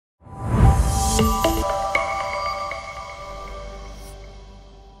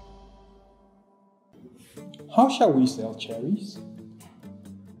How shall we sell cherries?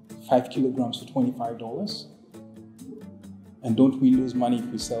 5 kilograms for $25? And don't we lose money if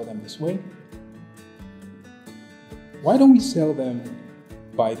we sell them this way? Why don't we sell them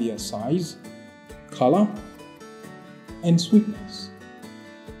by their size, color, and sweetness?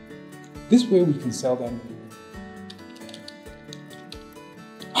 This way we can sell them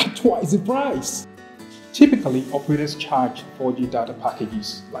at twice the price. Typically, operators charge 4G data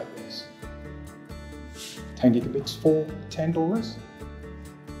packages like this. 10 gigabits for $10,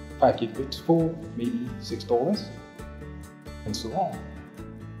 5 gigabits for maybe $6, and so on.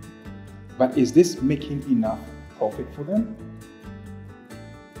 But is this making enough profit for them?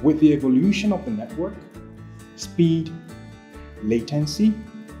 With the evolution of the network, speed, latency,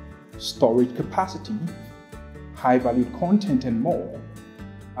 storage capacity, high-valued content, and more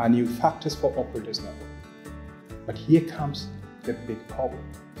are new factors for operators' network. But here comes the big problem.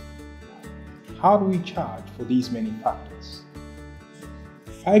 How do we charge for these many factors?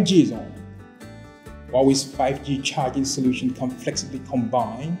 5G is on. Huawei's 5G charging solution can flexibly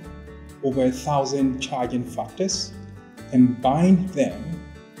combine over 1,000 charging factors and bind them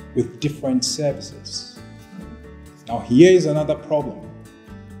with different services. Now here is another problem.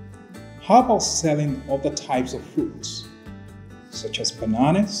 How about selling other types of fruits, such as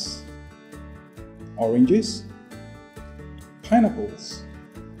bananas, oranges, pineapples,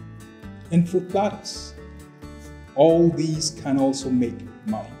 and fruit platters? All these can also make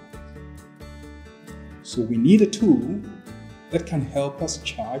money. So we need a tool that can help us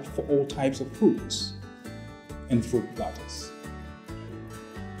charge for all types of fruits and fruit platters.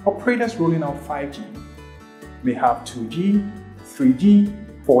 Operators rolling out 5G may have 2G,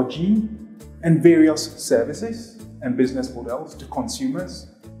 3G, 4G, and various services and business models to consumers,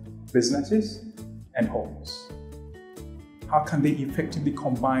 businesses, and homes. How can they effectively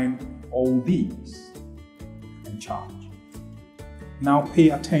combine all these and charge? Now pay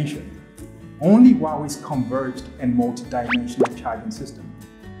attention. Only Huawei's converged and multi-dimensional charging system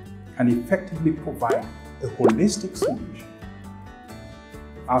can effectively provide a holistic solution.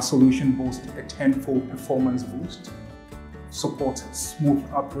 Our solution boasts a 10-fold performance boost, supports smooth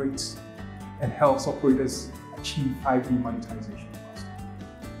upgrades, and helps operators achieve 5G monetization faster.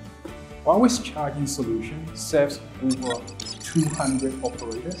 Huawei's charging solution serves over 200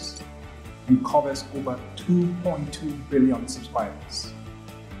 operators and covers over 2.2 billion subscribers.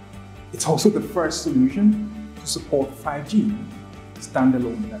 It's also the first solution to support 5G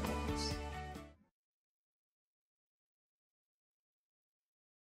standalone network.